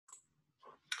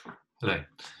Hello.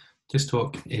 This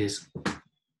talk is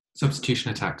substitution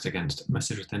attacks against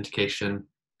message authentication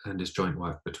and is joint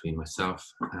work between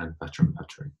myself and Bertram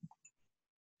Poettering.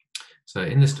 So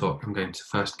in this talk, I'm going to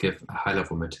first give a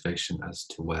high-level motivation as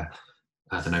to where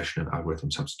the notion of algorithm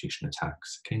substitution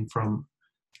attacks came from.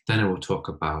 Then I will talk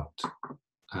about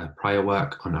prior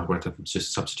work on algorithm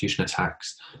substitution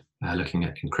attacks, looking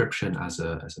at encryption as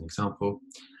an example.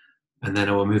 And then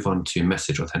I will move on to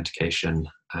message authentication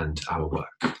and our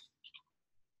work.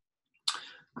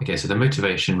 Okay, so the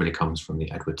motivation really comes from the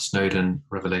Edward Snowden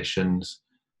revelations,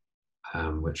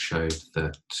 which showed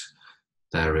that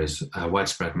there is a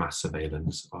widespread mass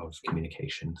surveillance of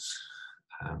communications.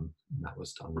 That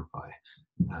was done by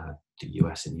the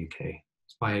US and UK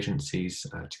spy agencies,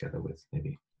 together with maybe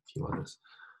a few others.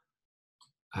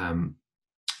 And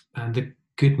the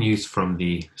good news from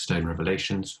the Snowden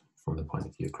revelations, from the point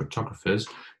of view of cryptographers,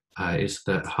 is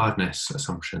that hardness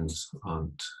assumptions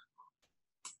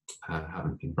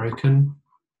haven't been broken.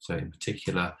 So in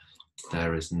particular,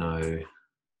 there is no,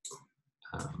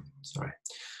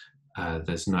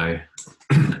 there's no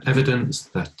evidence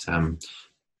that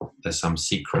there's some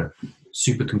secret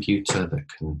supercomputer that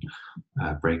can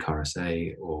break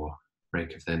RSA or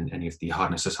break any of the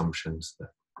hardness assumptions that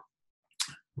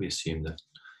we assume that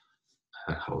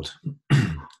hold.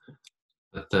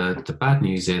 But the bad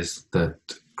news is that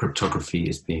cryptography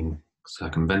is being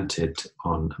circumvented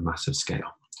on a massive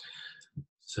scale.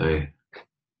 So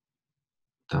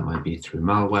that might be through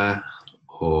malware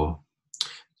or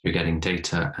through getting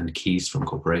data and keys from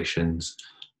corporations,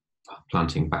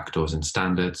 planting backdoors in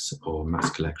standards, or mass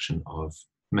collection of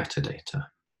metadata.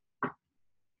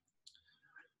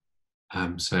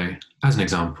 So as an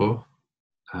example,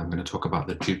 I'm going to talk about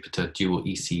the Jupyter dual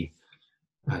EC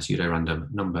pseudo-random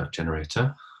number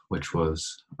generator, which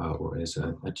was or is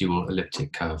a dual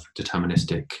elliptic curve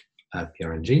deterministic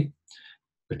PRNG,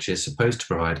 which is supposed to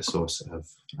provide a source of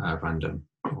random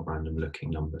or random looking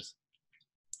numbers.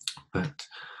 But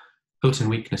built-in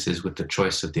weaknesses with the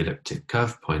choice of the elliptic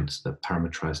curve points that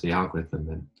parameterize the algorithm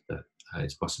meant that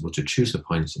it's possible to choose the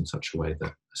points in such a way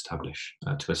that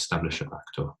to establish a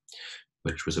backdoor,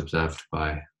 which was observed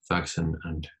by Ferguson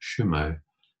and Shumo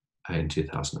in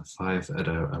 2005 at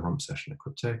a romp session at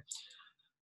Crypto.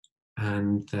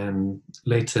 And then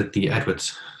later, the Edward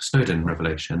Snowden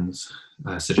revelations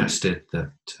suggested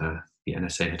that the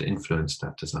NSA had influenced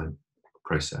that design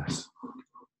process.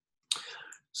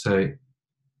 So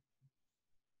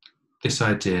this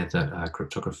idea that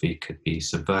cryptography could be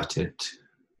subverted,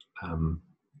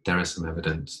 there is some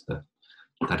evidence that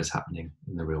that is happening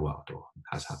in the real world, or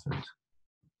has happened.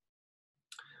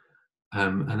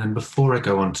 And then before I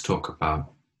go on to talk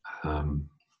about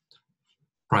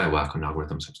prior work on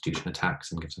algorithm substitution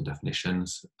attacks and give some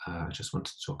definitions, I just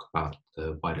wanted to talk about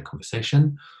the wider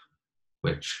conversation,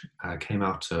 which came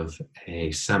out of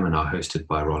a seminar hosted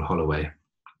by Roll Holloway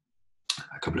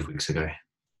a couple of weeks ago,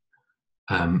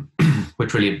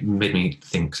 which really made me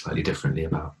think slightly differently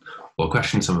about, or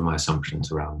question some of my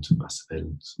assumptions around mass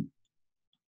surveillance.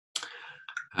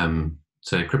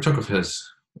 So cryptographers,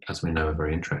 as we know, are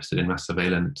very interested in mass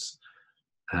surveillance.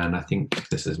 And I think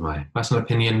this is my personal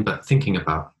opinion, but thinking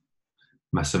about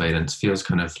mass surveillance feels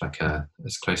kind of like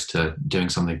as close to doing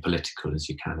something political as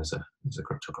you can as a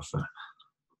cryptographer.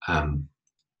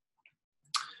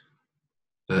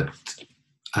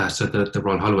 So the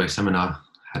Royal Holloway seminar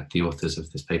had the authors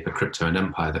of this paper, Crypto and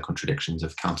Empire, the Contradictions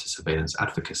of Counter-Surveillance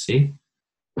Advocacy.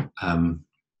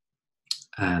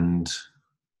 And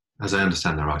as I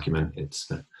understand their argument, it's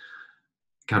that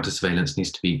counter-surveillance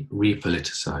needs to be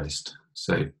repoliticized.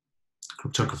 So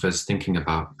cryptographers thinking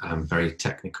about very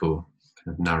technical,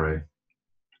 kind of narrow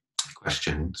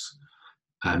questions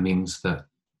means that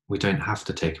we don't have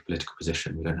to take a political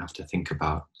position. We don't have to think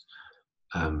about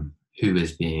who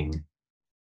is being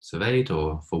surveyed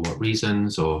or for what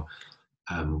reasons, or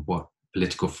what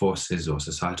political forces or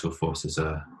societal forces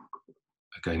are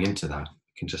going into that.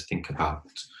 We can just think about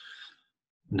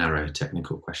narrow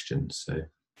technical questions. So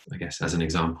I guess as an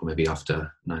example, maybe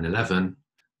after 9/11,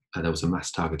 there was a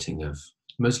mass targeting of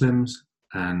Muslims,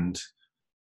 and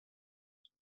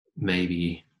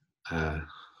maybe kind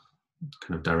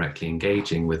of directly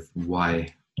engaging with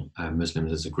why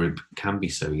Muslims as a group can be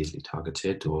so easily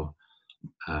targeted, or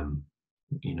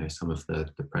some of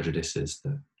the prejudices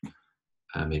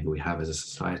that maybe we have as a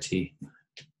society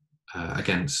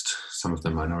against some of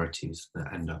the minorities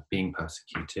that end up being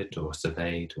persecuted or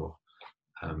surveyed, or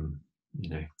I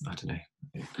don't know,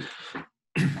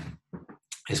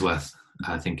 is worth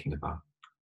thinking about.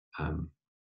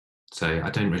 So I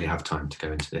don't really have time to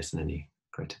go into this in any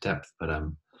greater depth, but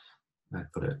I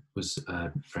thought it was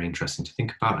very interesting to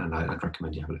think about, and I'd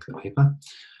recommend you have a look at the paper.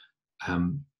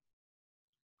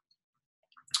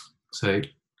 So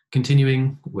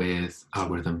continuing with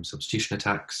algorithm substitution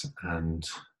attacks and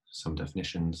some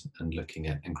definitions, and looking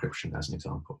at encryption as an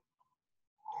example.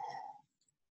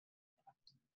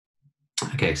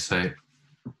 Okay, so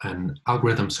an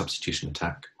algorithm substitution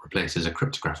attack replaces a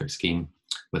cryptographic scheme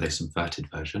with a subverted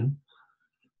version.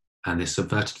 And this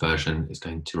subverted version is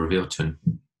going to reveal to an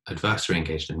adversary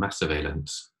engaged in mass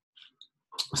surveillance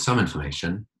some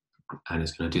information, and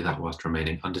it's going to do that whilst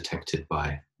remaining undetected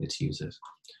by its users.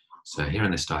 So here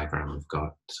in this diagram, we've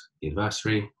got the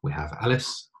adversary, we have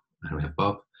Alice, and we have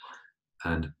Bob.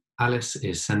 And Alice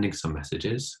is sending some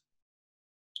messages,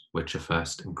 which are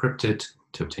first encrypted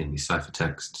to obtain these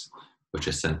ciphertexts, which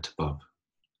are sent to Bob.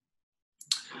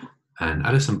 And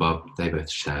Alice and Bob, they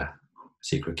both share a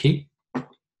secret key.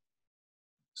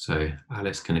 So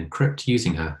Alice can encrypt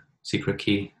using her secret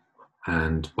key,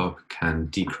 and Bob can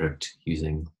decrypt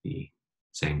using the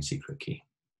same secret key.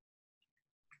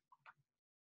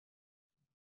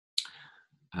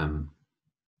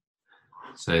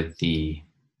 So the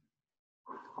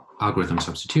algorithm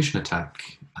substitution attack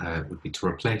would be to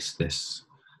replace this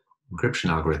encryption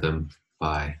algorithm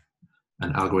by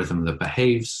an algorithm that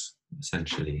behaves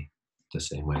essentially the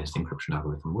same way as the encryption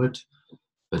algorithm would,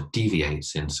 but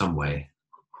deviates in some way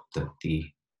that the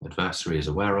adversary is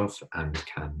aware of and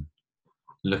can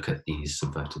look at these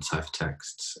subverted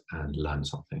ciphertexts and learn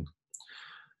something.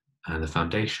 And the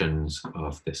foundations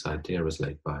of this idea was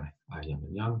laid by Young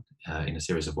and Young in a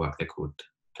series of work they called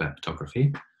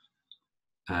kleptography.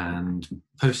 And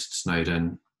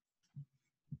post-Snowden,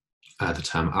 the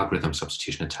term algorithm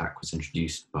substitution attack was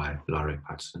introduced by Bertram,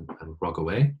 Patterson, and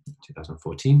Rogaway in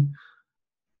 2014.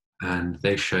 And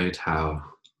they showed how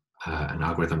an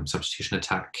algorithm substitution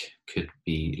attack could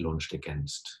be launched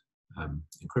against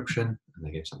encryption, and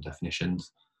they gave some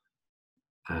definitions.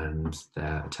 And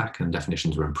their attack and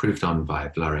definitions were improved on by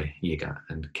Blurry, Yeager,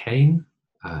 and Kane.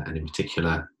 And in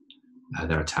particular,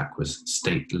 their attack was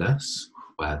stateless,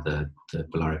 where the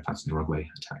Blurry, Patterson, and Rogaway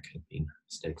attack had been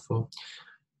stateful.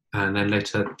 And then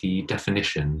later, the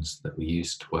definitions that we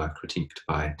used were critiqued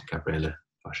by Gabriele,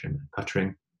 Bertram, and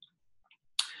Poettering.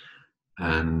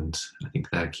 And I think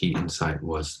their key insight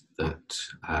was that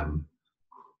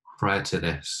prior to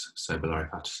this, so Bertram,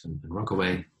 Patterson, and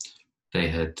Rogaway, they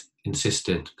had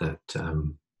insisted that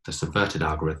the subverted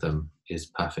algorithm is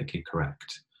perfectly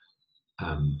correct.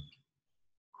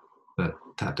 But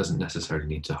that doesn't necessarily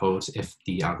need to hold. If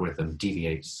the algorithm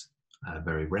deviates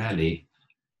very rarely,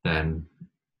 then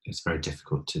it's very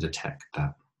difficult to detect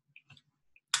that.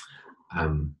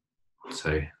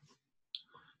 So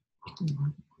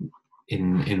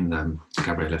in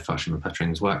Gabriele, Bertram, and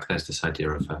Poettering's work, there's this idea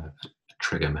of a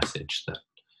trigger message that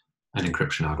an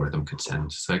encryption algorithm could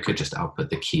send. So it could just output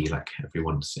the key like every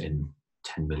once in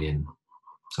 10 million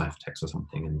ciphertexts or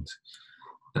something, and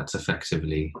that's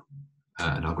effectively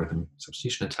an algorithm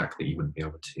substitution attack that you wouldn't be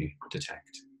able to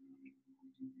detect.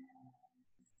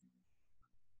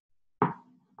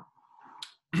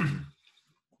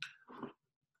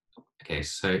 Okay,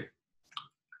 so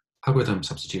algorithm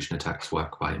substitution attacks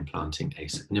work by implanting a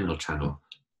subliminal channel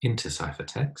into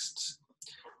ciphertexts.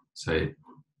 So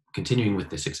continuing with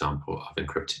this example of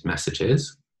encrypted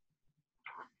messages,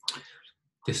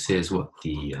 this is what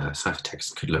the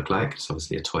ciphertext could look like. It's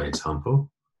obviously a toy example.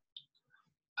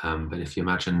 But if you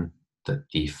imagine that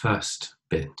the first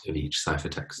bit of each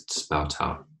ciphertext spelled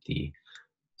out the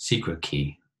secret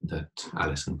key that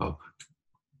Alice and Bob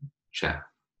share,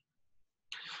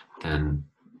 then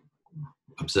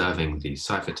observing the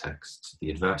ciphertext,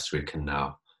 the adversary can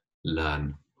now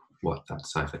learn what that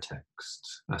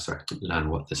ciphertext, learn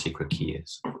what the secret key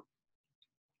is.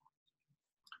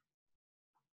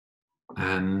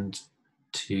 And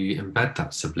to embed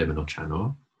that subliminal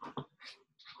channel,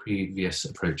 previous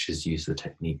approaches use the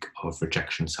technique of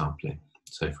rejection sampling.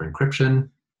 So for encryption,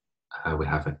 we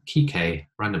have a key K,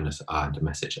 randomness R, and a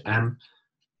message M,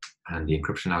 and the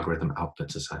encryption algorithm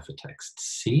outputs a ciphertext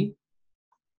C.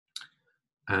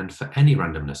 And for any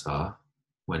randomness R,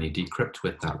 when you decrypt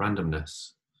with that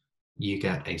randomness, you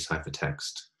get a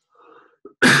ciphertext.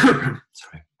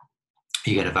 Sorry,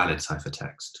 you get a valid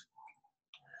ciphertext,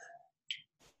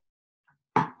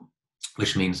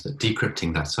 which means that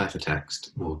decrypting that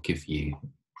ciphertext will give you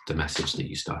the message that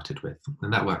you started with,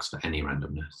 and that works for any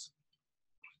randomness.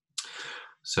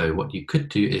 So what you could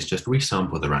do is just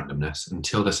resample the randomness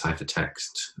until the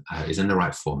ciphertext is in the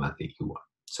right format that you want.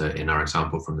 So in our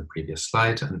example from the previous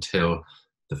slide, until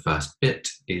the first bit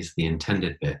is the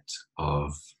intended bit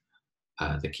of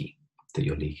the key that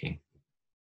you're leaking.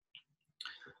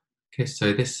 Okay,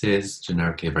 so this is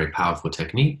generically a very powerful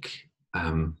technique,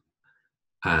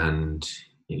 and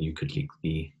you could leak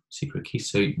the secret key.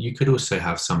 So you could also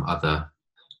have some other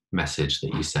message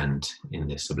that you send in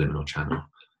this subliminal channel.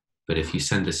 But if you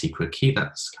send a secret key,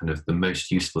 that's kind of the most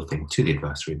useful thing to the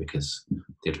adversary, because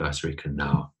the adversary can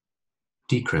now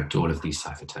decrypt all of these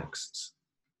ciphertexts.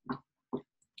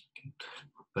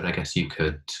 But I guess you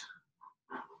could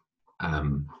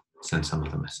send some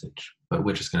other message. But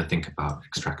we're just going to think about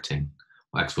extracting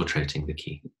or exfiltrating the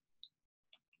key.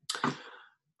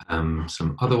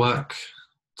 Some other work.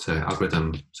 So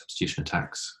algorithm substitution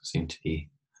attacks seem to be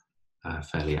a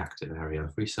fairly active area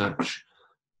of research.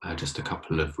 Just a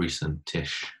couple of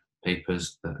recent-ish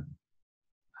papers that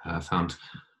found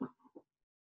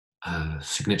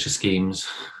signature schemes.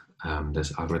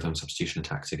 There's algorithm substitution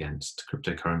attacks against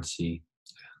cryptocurrency,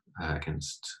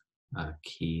 against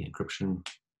key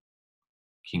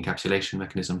encapsulation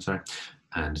mechanisms,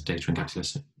 and data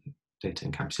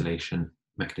encapsulation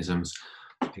mechanisms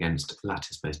against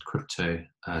lattice-based crypto,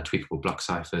 tweakable block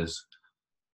ciphers.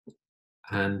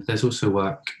 And there's also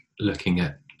work looking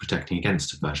at protecting against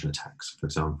subversion attacks. For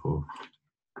example,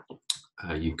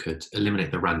 you could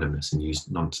eliminate the randomness and use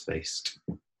nonce-based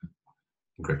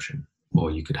encryption,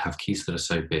 or you could have keys that are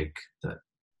so big that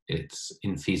it's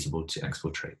infeasible to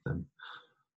exfiltrate them,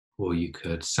 or you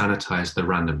could sanitize the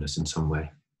randomness in some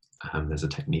way. There's a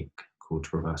technique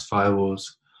called reverse firewalls,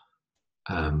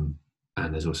 and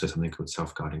there's also something called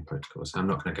self-guarding protocols. I'm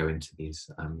not going to go into these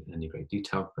in any great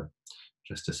detail, but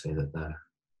just to say that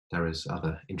there is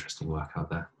other interesting work out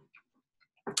there.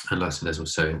 And lastly, there's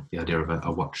also the idea of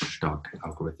a watchdog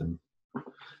algorithm.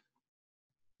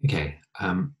 Okay,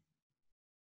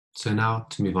 so now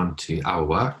to move on to our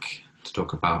work, to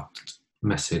talk about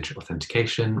message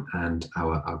authentication and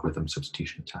our algorithm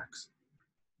substitution attacks.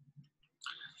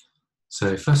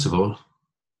 So first of all,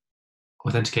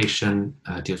 authentication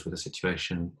deals with a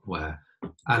situation where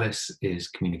Alice is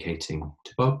communicating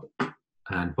to Bob,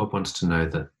 and Bob wants to know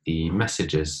that the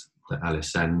messages that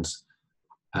Alice sends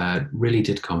really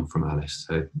did come from Alice.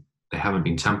 So they haven't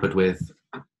been tampered with,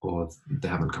 or they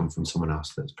haven't come from someone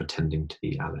else that's pretending to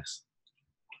be Alice.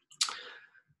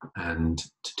 And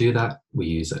to do that, we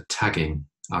use a tagging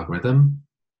algorithm.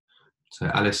 So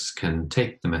Alice can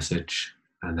take the message,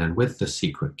 and then with the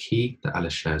secret key that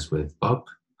Alice shares with Bob,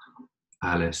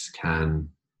 Alice can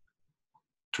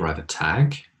derive a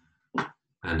tag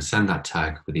and send that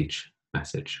tag with each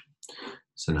message.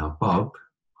 So now Bob,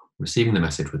 receiving the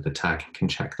message with the tag, can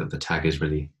check that the tag is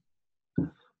really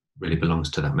belongs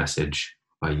to that message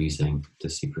by using the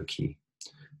secret key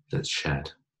that's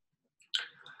shared.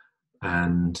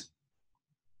 And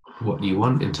what you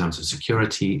want in terms of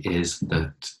security is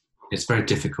that it's very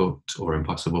difficult or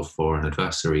impossible for an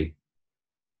adversary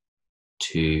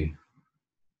to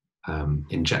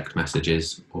inject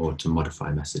messages or to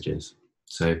modify messages.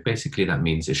 So basically that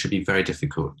means it should be very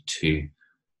difficult to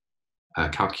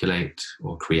calculate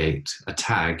or create a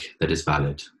tag that is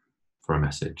valid for a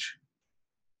message.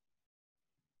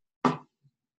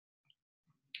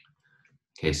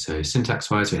 Okay, so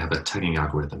syntax-wise, we have a tagging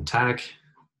algorithm tag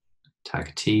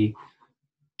T,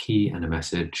 key and a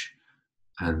message,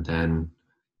 and then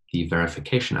the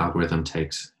verification algorithm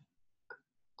takes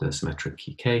the symmetric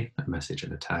key K, a message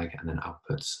and a tag, and then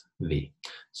outputs V.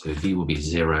 So V will be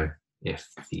 0 if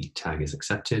the tag is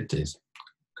accepted, is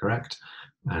correct,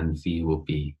 and V will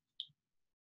be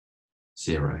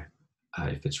 0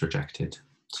 if it's rejected.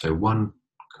 So 1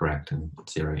 correct and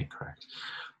 0 incorrect.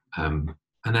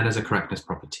 And then as a correctness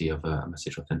property of a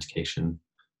message authentication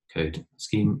code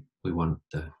scheme, we want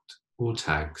that all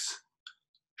tags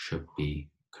should be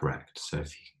correct. So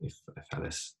if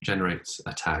Alice generates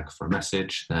a tag for a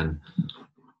message, then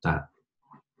that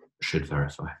should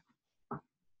verify.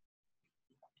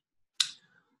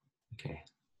 Okay,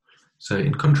 so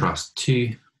in contrast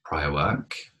to prior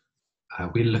work,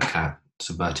 we look at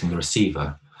subverting the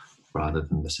receiver rather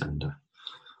than the sender.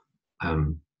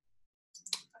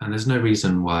 And there's no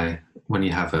reason why, when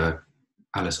you have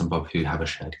Alice and Bob who have a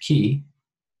shared key,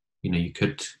 you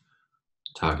could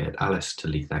target Alice to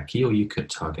leak that key, or you could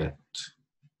target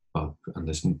Bob, and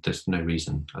there's no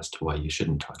reason as to why you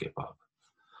shouldn't target Bob.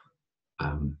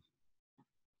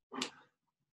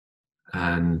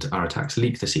 And our attacks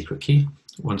leak the secret key.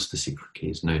 Once the secret key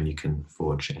is known, you can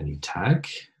forge any tag,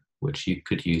 which you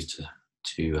could use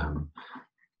to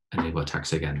enable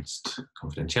attacks against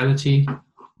confidentiality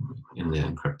in the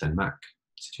encrypt then MAC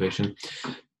situation.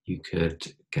 You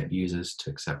could get users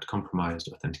to accept compromised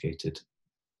authenticated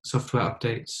software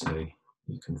updates, so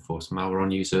you can force malware on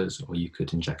users, or you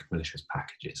could inject malicious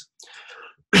packages.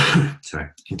 sorry,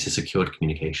 into secured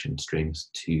communication streams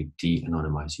to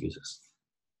de-anonymize users.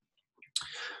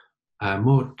 A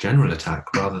more general attack,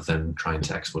 rather than trying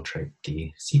to exfiltrate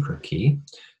the secret key,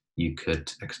 you could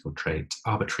exfiltrate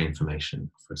arbitrary information,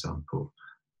 for example,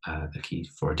 the key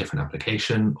for a different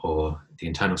application or the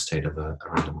internal state of a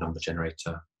random number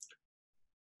generator.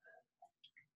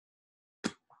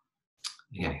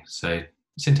 Okay, so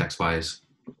syntax-wise,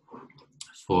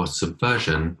 for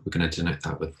subversion, we're going to denote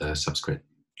that with the subscript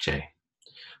J.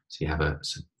 So you have a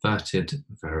subverted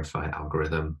verify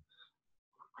algorithm.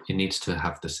 It needs to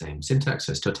have the same syntax,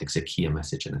 so it still takes a key, a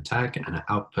message, and a tag, and it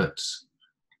outputs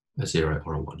a 0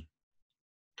 or a 1.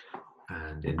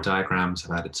 And in diagrams,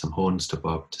 I've added some horns to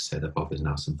Bob to say that Bob is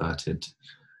now subverted.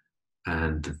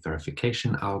 And the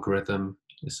verification algorithm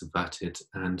is subverted,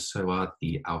 and so are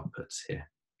the outputs here,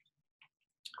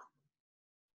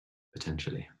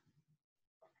 potentially.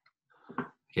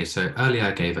 Okay, so earlier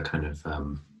I gave a kind of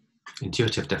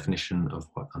intuitive definition of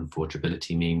what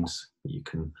unforgeability means. You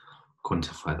can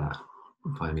quantify that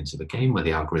by means of a game where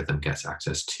the algorithm gets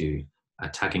access to a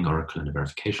tagging oracle and a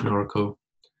verification oracle.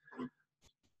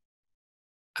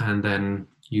 And then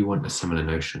you want a similar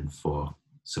notion for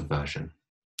subversion.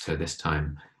 So this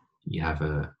time you have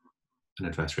an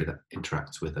adversary that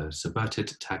interacts with a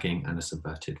subverted tagging and a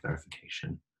subverted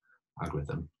verification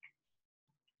algorithm.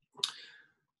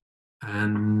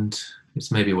 And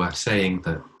it's maybe worth saying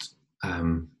that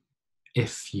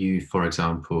if you, for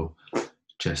example,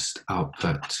 just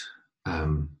output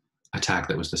a tag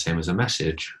that was the same as a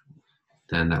message,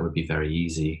 then that would be very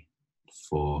easy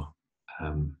for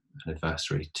an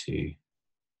adversary to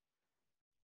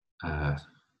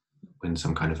win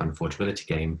some kind of unforgeability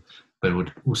game, but it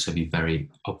would also be very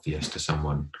obvious to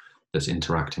someone that's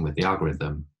interacting with the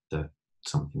algorithm that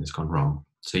something has gone wrong.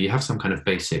 So you have some kind of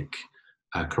basic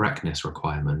correctness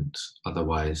requirement,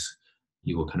 otherwise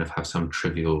you will kind of have some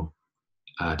trivial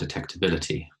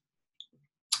detectability.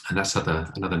 And that's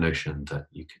another notion that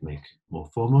you can make more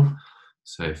formal.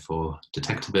 So for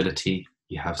detectability,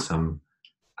 you have some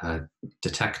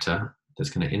detector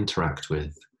that's going to interact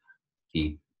with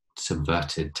the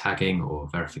subverted tagging or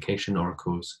verification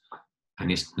oracles, and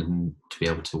needs to be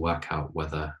able to work out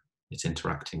whether it's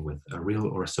interacting with a real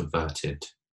or a subverted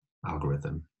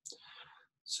algorithm.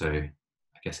 So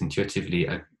I guess intuitively,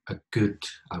 a good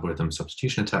algorithm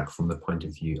substitution attack from the point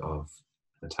of view of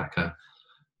an attacker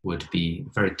would be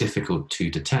very difficult to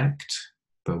detect,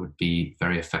 but would be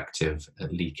very effective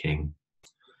at leaking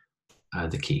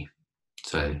the key.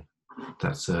 So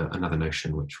that's another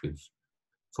notion which we've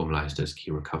formalized as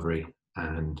key recovery.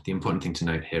 And the important thing to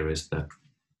note here is that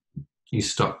you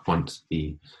stop once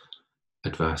the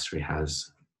adversary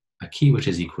has a key which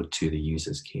is equal to the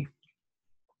user's key.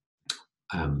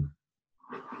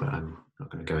 But I'm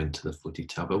not going to go into the full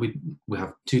detail, but we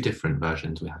have two different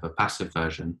versions. We have a passive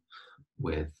version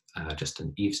with just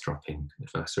an eavesdropping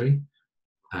adversary,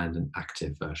 and an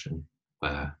active version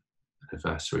where an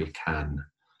adversary can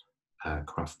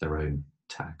craft their own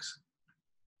tags.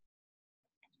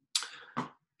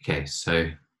 Okay,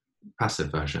 so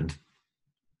passive version.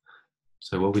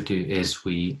 So what we do is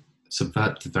we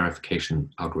subvert the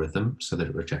verification algorithm so that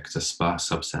it rejects a sparse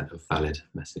subset of valid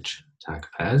message tag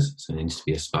pairs. So it needs to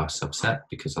be a sparse subset,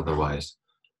 because otherwise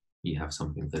you have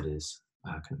something that is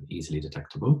kind of easily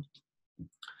detectable.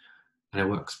 And it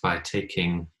works by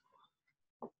taking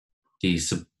the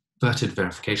subverted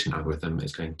verification algorithm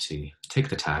is going to take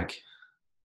the tag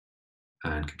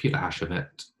and compute a hash of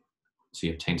it. So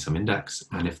you obtain some index,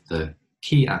 and if the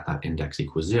key at that index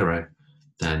equals 0,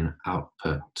 then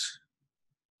output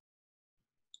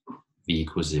v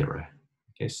equals 0.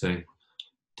 Okay, so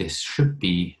this should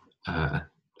be a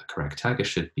correct tag. It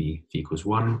should be v equals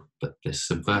 1, but this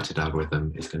subverted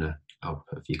algorithm is going to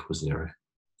output v equals 0.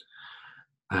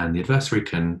 And the adversary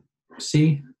can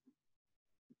see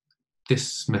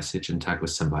this message and tag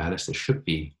was sent by Alice. It should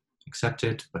be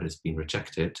accepted, but it's been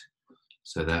rejected.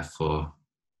 So therefore,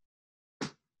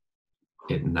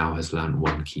 it now has learned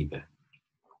one key bit.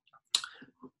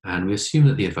 And we assume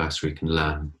that the adversary can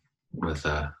learn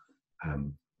whether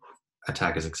a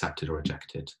tag is accepted or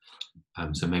rejected.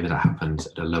 So maybe that happens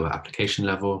at a lower application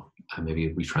level, maybe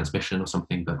a retransmission or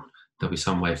something, but there'll be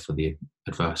some way for the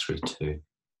adversary to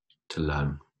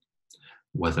learn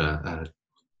whether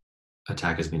a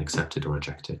tag has been accepted or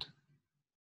rejected.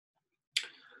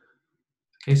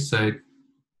 Okay, so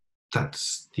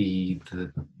that's the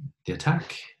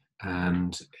attack,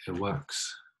 and it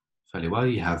works fairly well.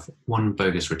 You have one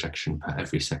bogus rejection per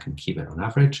every second key bit on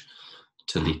average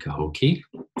to leak a whole key.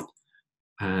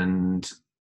 And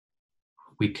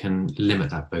we can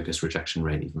limit that bogus rejection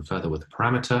rate even further with a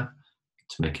parameter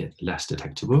to make it less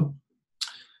detectable.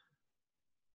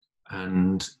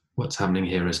 And what's happening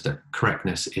here is that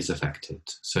correctness is affected.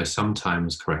 So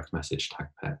sometimes correct message tag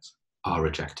pairs are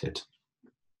rejected.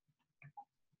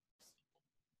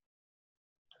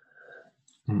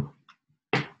 And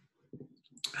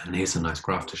here's a nice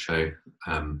graph to show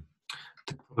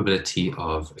the probability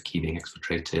of a key being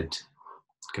exfiltrated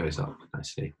goes up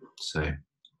nicely. So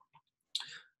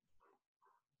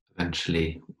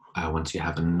eventually, once you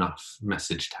have enough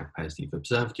message tag pairs that you've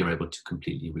observed, you're able to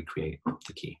completely recreate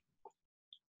the key.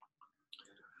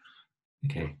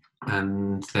 Okay,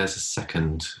 and there's a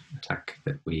second attack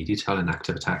that we detail, an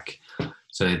active attack.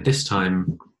 So this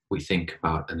time we think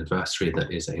about an adversary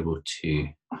that is able to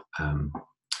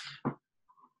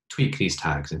tweak these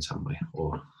tags in some way,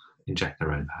 or inject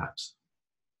their own perhaps,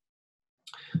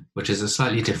 which is a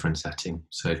slightly different setting.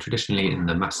 So traditionally in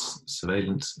the mass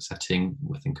surveillance setting,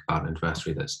 we think about an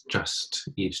adversary that's just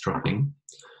eavesdropping.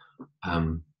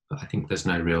 But I think there's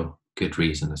no real good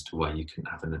reason as to why you can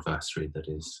have an adversary that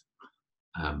is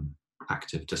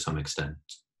active to some extent.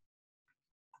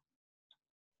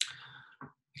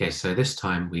 Okay, so this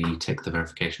time we take the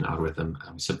verification algorithm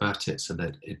and we subvert it so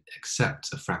that it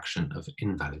accepts a fraction of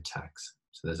invalid tags.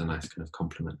 So there's a nice kind of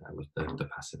complement there with the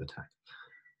passive attack.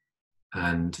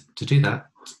 And to do that,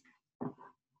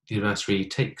 the adversary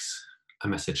takes a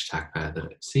message tag pair that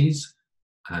it sees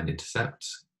and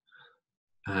intercepts.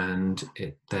 And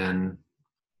it then,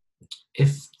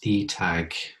 if the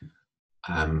tag,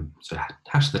 so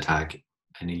hash the tag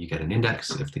and you get an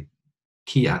index, if the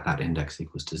key at that index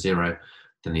equals to 0,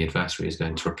 then the adversary is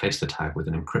going to replace the tag with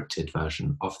an encrypted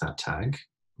version of that tag,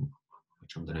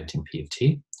 which I'm denoting P of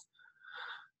T.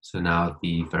 So now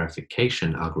the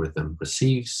verification algorithm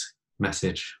receives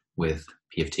message with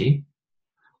P of T.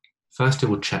 First, it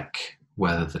will check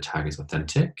whether the tag is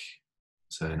authentic.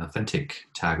 So an authentic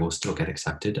tag will still get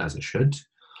accepted as it should.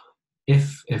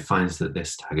 If it finds that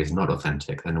this tag is not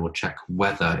authentic, then it will check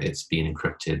whether it's been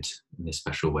encrypted in this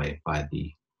special way by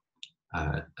the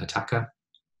attacker,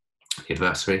 the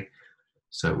adversary.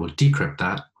 So it will decrypt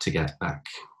that to get back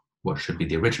what should be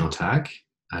the original tag,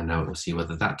 and now it will see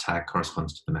whether that tag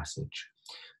corresponds to the message.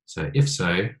 So if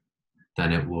so,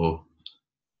 then it will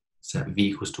set v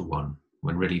equals to 1,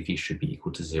 when really v should be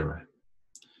equal to 0.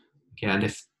 Okay, and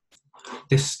if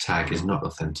this tag is not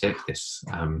authentic, this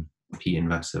p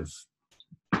inverse of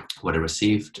what it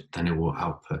received, then it will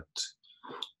output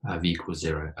v equals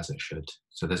 0 as it should.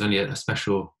 So there's only a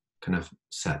special kind of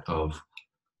set of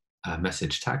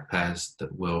message tag pairs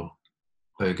that will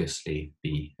bogusly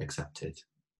be accepted.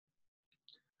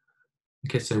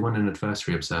 Okay, so when an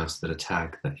adversary observes that a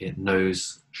tag that it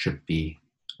knows should be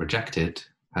rejected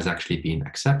has actually been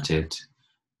accepted,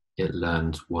 it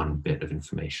learned one bit of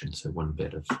information, so one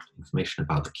bit of information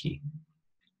about the key.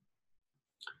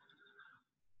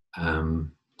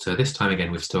 So this time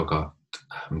again, we've still got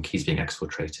keys being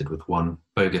exfiltrated with one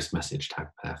bogus message tag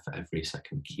pair for every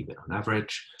second key bit on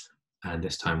average. And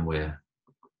this time we're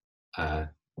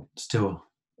still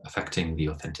affecting the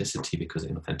authenticity because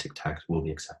inauthentic tags will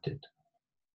be accepted.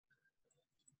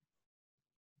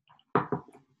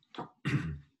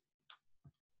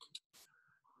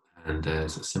 And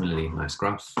there's a similarly nice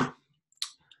graph.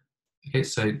 Okay,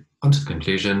 so on to the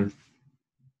conclusion.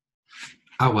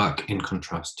 Our work, in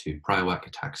contrast to prior work,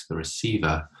 attacks the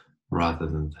receiver rather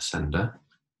than the sender.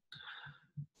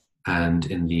 And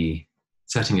in the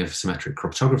setting of symmetric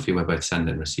cryptography, where both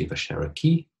sender and receiver share a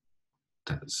key,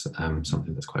 that's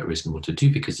something that's quite reasonable to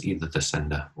do because either the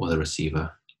sender or the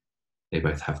receiver, they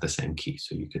both have the same key,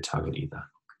 so you could target either.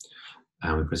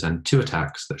 And we present two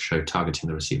attacks that show targeting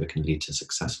the receiver can lead to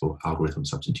successful algorithm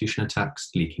substitution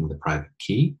attacks, leaking the private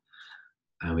key.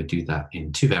 And we do that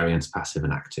in two variants, passive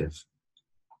and active.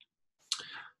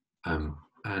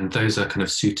 And those are kind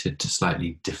of suited to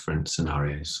slightly different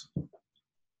scenarios.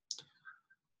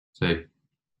 So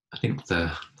I think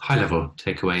the high-level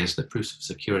takeaway is that proofs of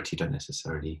security don't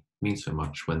necessarily mean so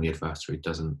much when the adversary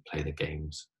doesn't play the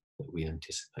games that we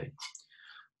anticipate.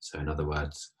 So in other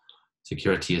words,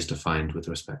 security is defined with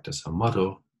respect to some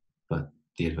model, but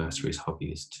the adversary's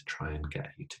hobby is to try and get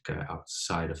you to go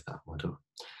outside of that model.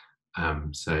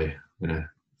 So I'm going to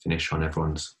finish on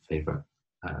everyone's favorite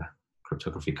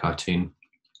cryptography cartoon.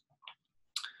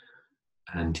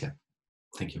 And yeah,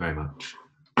 thank you very much.